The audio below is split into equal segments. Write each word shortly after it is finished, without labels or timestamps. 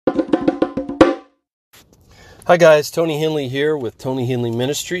Hi guys, Tony Henley here with Tony Henley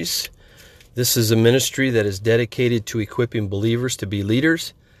Ministries. This is a ministry that is dedicated to equipping believers to be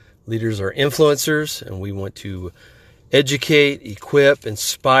leaders. Leaders are influencers, and we want to educate, equip,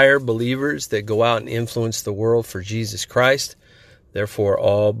 inspire believers that go out and influence the world for Jesus Christ. Therefore,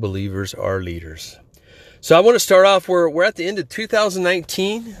 all believers are leaders. So I want to start off, we're at the end of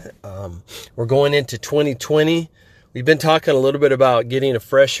 2019. We're going into 2020. We've been talking a little bit about getting a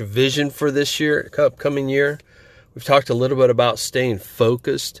fresh vision for this year, upcoming year. We've talked a little bit about staying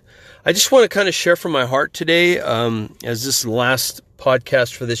focused. I just want to kind of share from my heart today, as this is the last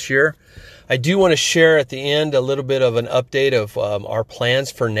podcast for this year. I do want to share at the end a little bit of an update of our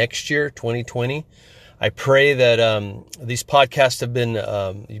plans for next year, 2020. I pray that these podcasts have been,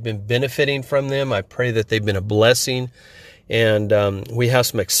 you've been benefiting from them. I pray that they've been a blessing, and we have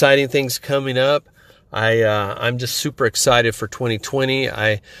some exciting things coming up. I'm just super excited for 2020.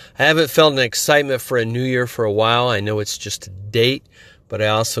 I haven't felt an excitement for a new year for a while. I know it's just a date, but I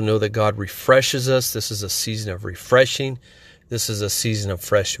also know that God refreshes us. This is a season of refreshing. This is a season of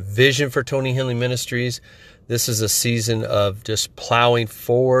fresh vision for Tony Henley Ministries. This is a season of just plowing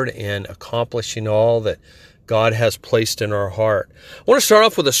forward and accomplishing all that God has placed in our heart. I want to start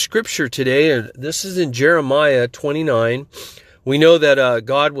off with a scripture today, and this is in Jeremiah 29. We know that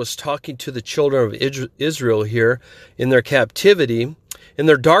God was talking to the children of Israel here in their captivity, in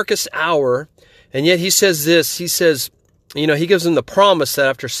their darkest hour, and yet he says this. He says, he gives them the promise that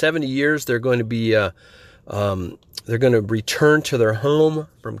after 70 years they're going to be, they're going to return to their home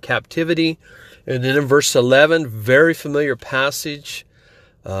from captivity. And then in verse 11, very familiar passage.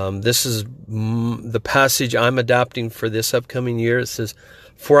 This is the passage I'm adopting for this upcoming year. It says,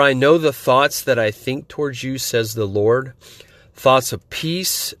 "For I know the thoughts that I think towards you, says the Lord, thoughts of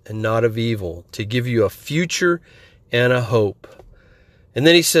peace and not of evil, to give you a future and a hope." And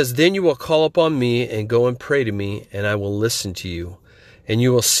then he says, "Then you will call upon me and go and pray to me, and I will listen to you. And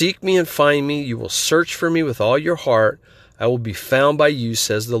you will seek me and find me. You will search for me with all your heart. I will be found by you,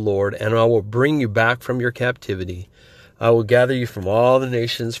 says the Lord, and I will bring you back from your captivity. I will gather you from all the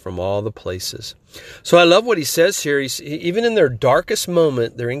nations, from all the places." So I love what he says here. Even in their darkest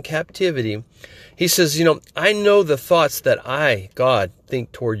moment, they're in captivity. He says, I know the thoughts that I, God,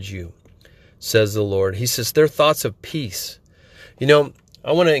 think towards you, says the Lord. He says, they're thoughts of peace.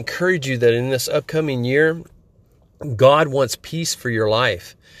 I want to encourage you that in this upcoming year, God wants peace for your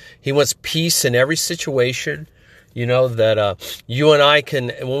life. He wants peace in every situation. That you and I can,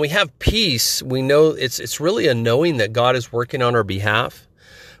 when we have peace, we know it's really a knowing that God is working on our behalf.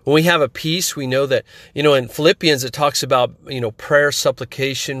 When we have a peace, we know that, in Philippians, it talks about, prayer,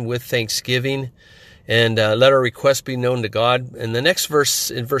 supplication with thanksgiving, and let our requests be known to God. And the next verse,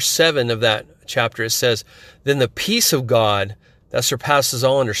 in verse 7 of that chapter, it says, "Then the peace of God that surpasses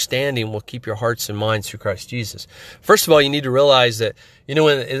all understanding will keep your hearts and minds through Christ Jesus." First of all, you need to realize that,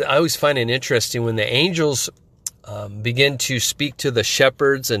 I always find it interesting when the angels begin to speak to the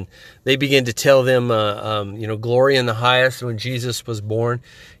shepherds, and they begin to tell them, glory in the highest. When Jesus was born,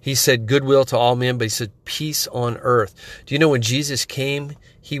 he said goodwill to all men, but he said peace on earth. Do you know when Jesus came,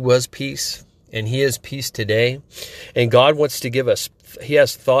 he was peace, and he is peace today. And God wants to give us, he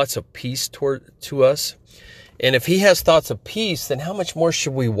has thoughts of peace to us. And if he has thoughts of peace, then how much more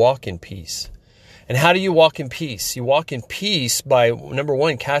should we walk in peace? And how do you walk in peace? You walk in peace by, number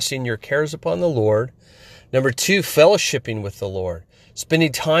one, casting your cares upon the Lord. Number two, fellowshipping with the Lord,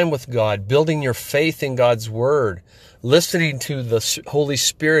 spending time with God, building your faith in God's word, listening to the Holy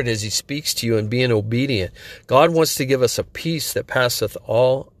Spirit as he speaks to you, and being obedient. God wants to give us a peace that passeth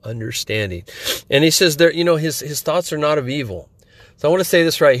all understanding. And he says there, his thoughts are not of evil. So I want to say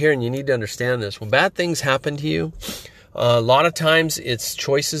this right here, and you need to understand this. When bad things happen to you, a lot of times it's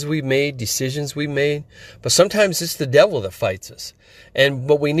choices we've made, decisions we've made, but sometimes it's the devil that fights us.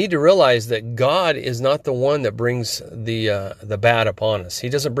 But we need to realize that God is not the one that brings the bad upon us. He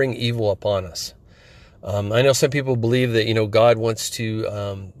doesn't bring evil upon us. I know some people believe that, God wants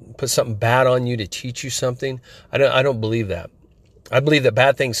to put something bad on you to teach you something. I don't believe that. I believe that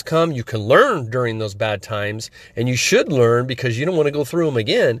bad things come. You can learn during those bad times, and you should learn because you don't want to go through them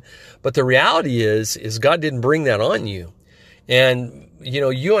again. But the reality is God didn't bring that on you. And,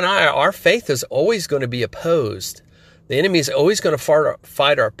 you and I, our faith is always going to be opposed. The enemy is always going to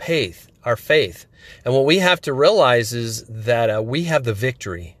fight our faith. And what we have to realize is that we have the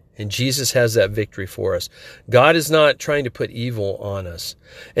victory. And Jesus has that victory for us. God is not trying to put evil on us.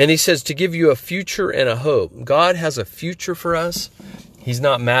 And he says to give you a future and a hope. God has a future for us. He's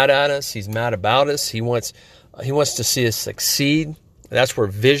not mad at us. He's mad about us. He wants to see us succeed. That's where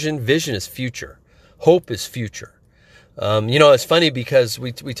vision is future. Hope is future. It's funny because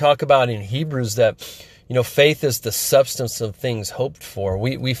we talk about in Hebrews that, Faith is the substance of things hoped for.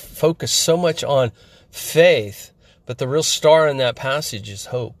 We focus so much on faith, but the real star in that passage is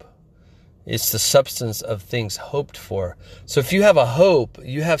hope. It's the substance of things hoped for. So if you have a hope,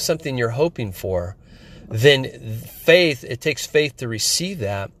 you have something you're hoping for, then faith, it takes faith to receive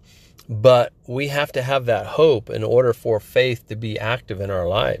that, but we have to have that hope in order for faith to be active in our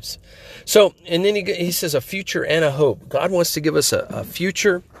lives. So, and then he says a future and a hope. God wants to give us a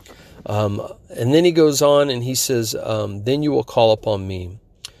future. And then he goes on and he says, then you will call upon me.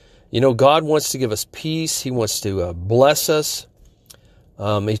 God wants to give us peace. He wants to bless us.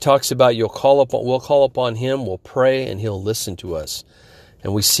 He talks about we'll call upon him, we'll pray, and he'll listen to us.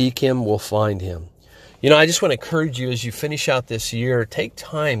 And we seek him, we'll find him. I just want to encourage you as you finish out this year, take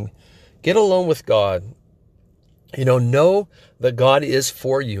time, get alone with God. Know that God is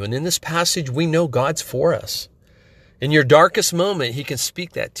for you. And in this passage, we know God's for us. In your darkest moment, he can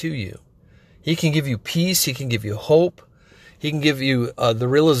speak that to you. He can give you peace. He can give you hope. He can give you the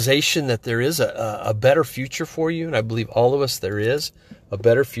realization that there is a better future for you. And I believe all of us, there is a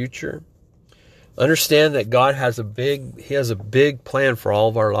better future. Understand that God has a big plan for all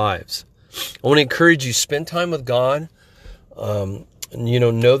of our lives. I want to encourage you, spend time with God.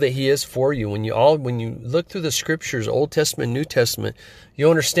 Know that he is for you. When you look through the scriptures, Old Testament, New Testament, you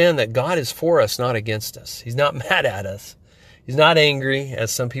understand that God is for us, not against us. He's not mad at us. He's not angry,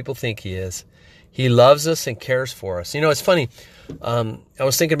 as some people think he is. He loves us and cares for us. It's funny. I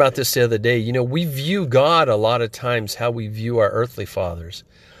was thinking about this the other day. We view God a lot of times how we view our earthly fathers.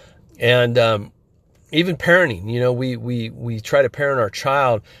 And even parenting, we try to parent our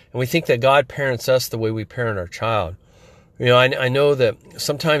child, and we think that God parents us the way we parent our child. I know that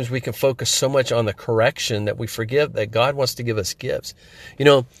sometimes we can focus so much on the correction that we forget that God wants to give us gifts.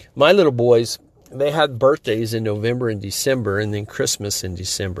 My little boys, they had birthdays in November and December, and then Christmas in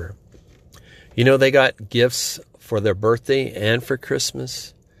December. They got gifts for their birthday and for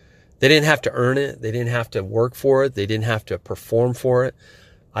Christmas. They didn't have to earn it. They didn't have to work for it. They didn't have to perform for it.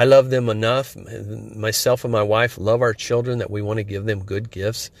 I love them enough. Myself and my wife love our children that we want to give them good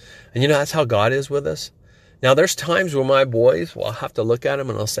gifts. And that's how God is with us. Now, there's times where my boys, I'll have to look at them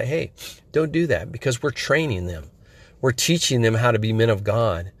and I'll say, hey, don't do that, because we're training them. We're teaching them how to be men of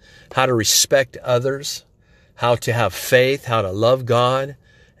God, how to respect others, how to have faith, how to love God,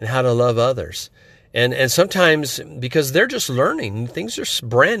 and how to love others. And sometimes, because they're just learning, things are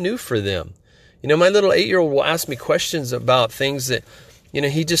brand new for them. My little 8-year-old will ask me questions about things that,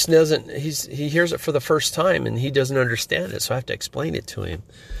 he just doesn't, he hears it for the first time and he doesn't understand it. So I have to explain it to him.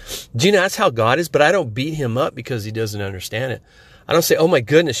 That's how God is, but I don't beat him up because he doesn't understand it. I don't say, oh my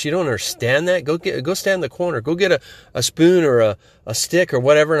goodness, you don't understand that? Go stand in the corner. Go get a spoon or a stick or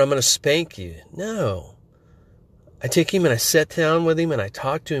whatever, and I'm going to spank you. No. I take him and I sit down with him and I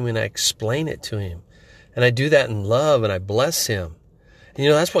talk to him and I explain it to him. And I do that in love and I bless him. And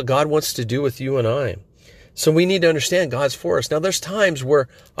that's what God wants to do with you and I. So we need to understand God's for us. Now, there's times where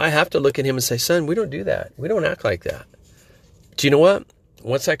I have to look at him and say, son, we don't do that. We don't act like that. Do you know what?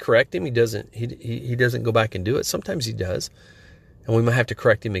 Once I correct him, he doesn't go back and do it. Sometimes he does. And we might have to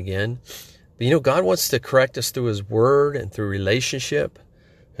correct him again. But God wants to correct us through his word and through relationship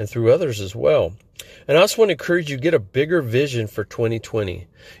and through others as well. And I also want to encourage you, get a bigger vision for 2020.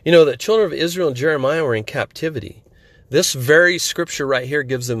 The children of Israel and Jeremiah were in captivity. This very scripture right here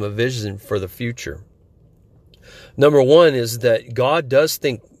gives them a vision for the future. Number one is that God does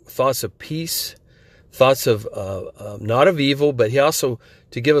think thoughts of peace, thoughts of not of evil, but he also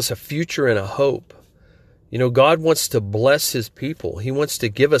to give us a future and a hope. God wants to bless his people. He wants to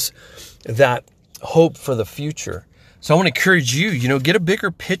give us that hope for the future. So I want to encourage you, get a bigger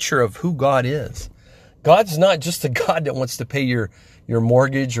picture of who God is. God's not just a God that wants to pay your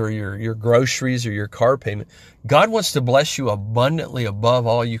mortgage or your groceries or your car payment. God wants to bless you abundantly above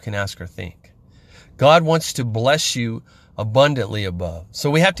all you can ask or think. God wants to bless you abundantly above.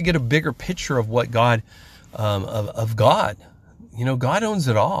 So we have to get a bigger picture of what God, of God. God owns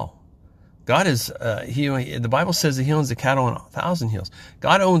it all. God is, the Bible says that he owns the cattle on 1,000 hills.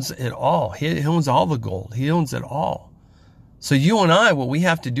 God owns it all. He owns all the gold. He owns it all. So you and I, what we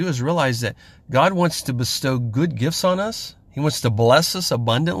have to do is realize that God wants to bestow good gifts on us. He wants to bless us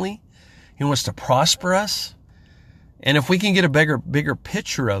abundantly. He wants to prosper us. And if we can get a bigger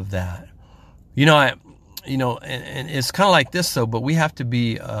picture of that, and it's kind of like this though, but we have to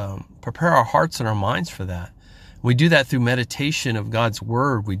prepare our hearts and our minds for that. We do that through meditation of God's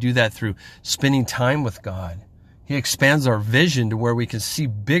word. We do that through spending time with God. He expands our vision to where we can see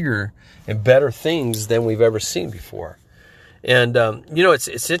bigger and better things than we've ever seen before. And,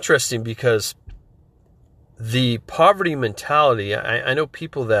 it's interesting because the poverty mentality, I know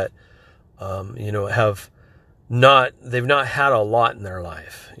people that they've not had a lot in their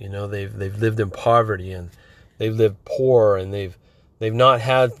life. They've lived in poverty, and they've lived poor, and they've not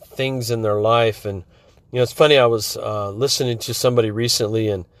had things in their life. And it's funny, I was listening to somebody recently,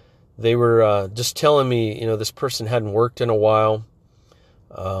 and they were just telling me, this person hadn't worked in a while,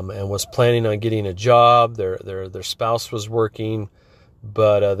 and was planning on getting a job. Their spouse was working,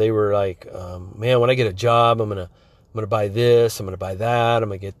 but they were like, man, when I get a job, I'm gonna buy this, I'm gonna buy that, I'm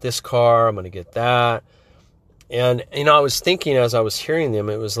gonna get this car, I'm gonna get that. And I was thinking as I was hearing them,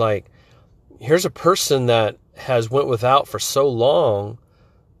 it was like, here's a person that has went without for so long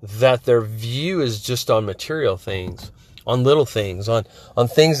that their view is just on material things, on little things, on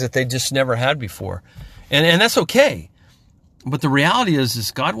things that they just never had before. And that's okay. But the reality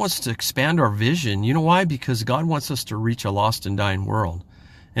is God wants to expand our vision. You know why? Because God wants us to reach a lost and dying world.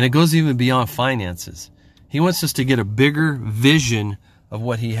 And it goes even beyond finances. He wants us to get a bigger vision of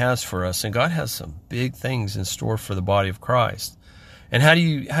what He has for us. And God has some big things in store for the body of Christ. And how do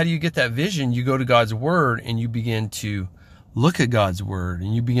you get that vision? You go to God's Word and you begin to look at God's Word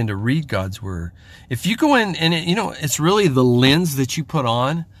and you begin to read God's Word. If you go in and it's really the lens that you put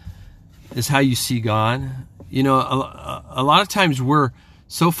on is how you see God. A lot of times we're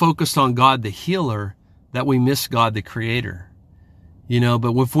so focused on God the healer that we miss God the creator.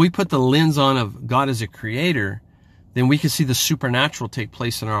 But if we put the lens on of God as a creator, then we can see the supernatural take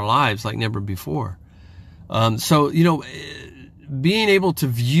place in our lives like never before. Being able to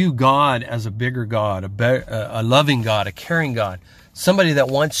view God as a bigger God, a loving God, a caring God, somebody that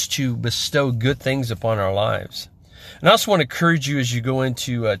wants to bestow good things upon our lives. And I also want to encourage you as you go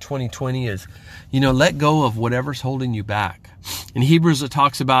into 2020 is, let go of whatever's holding you back. In Hebrews, it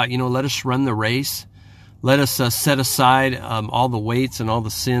talks about, let us run the race. Let us set aside all the weights and all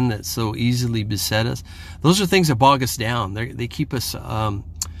the sin that so easily beset us. Those are things that bog us down. They keep us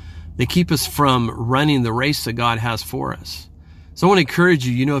from running the race that God has for us. So I want to encourage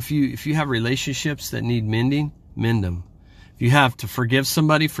you. If you have relationships that need mending, mend them. If you have to forgive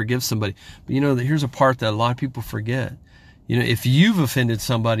somebody, forgive somebody. But here's a part that a lot of people forget. If you've offended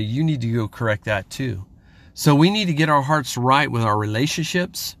somebody, you need to go correct that too. So we need to get our hearts right with our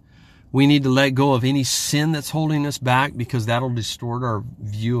relationships. We need to let go of any sin that's holding us back, because that'll distort our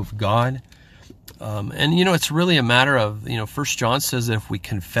view of God. It's really a matter of, 1 John says that if we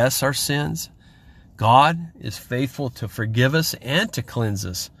confess our sins, God is faithful to forgive us and to cleanse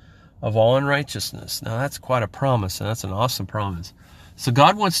us of all unrighteousness. Now that's quite a promise, and that's an awesome promise. So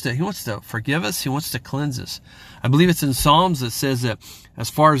God wants to forgive us. He wants to cleanse us. I believe it's in Psalms that says that as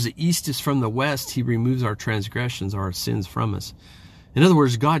far as the east is from the west, He removes our transgressions, our sins from us. In other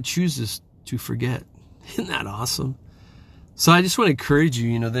words, God chooses to forget. Isn't that awesome? So I just want to encourage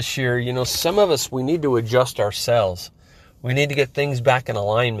you, this year, some of us, we need to adjust ourselves. We need to get things back in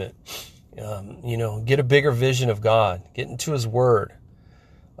alignment. Get a bigger vision of God. Get into His Word.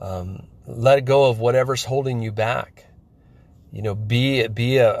 Let go of whatever's holding you back.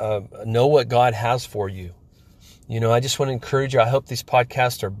 Know what God has for you. I just want to encourage you. I hope these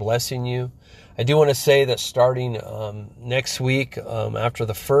podcasts are blessing you. I do want to say that starting next week, after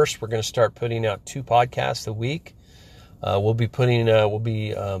the 1st, we're going to start putting out 2 podcasts a week. We'll be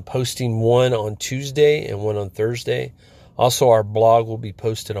posting one on Tuesday and one on Thursday. Also, our blog will be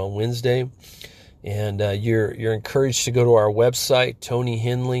posted on Wednesday. And you're encouraged to go to our website,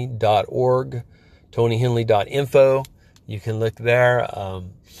 tonyhenley.org, tonyhenley.info. You can look there.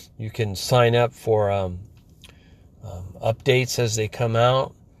 You can sign up for updates as they come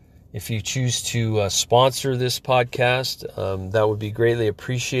out. If you choose to sponsor this podcast, that would be greatly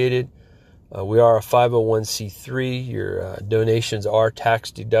appreciated. We are a 501c3. Your donations are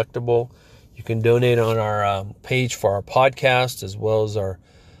tax deductible. You can donate on our page for our podcast, as well as our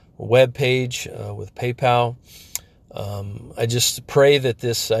web page with PayPal. I just pray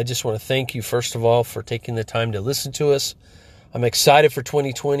that I just want to thank you, first of all, for taking the time to listen to us. I'm excited for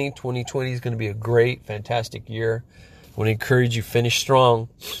 2020. 2020 is going to be a great, fantastic year. I want to encourage you, finish strong.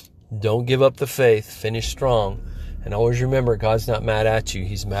 Don't give up the faith. Finish strong. And always remember, God's not mad at you.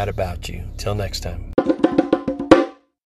 He's mad about you. Till next time.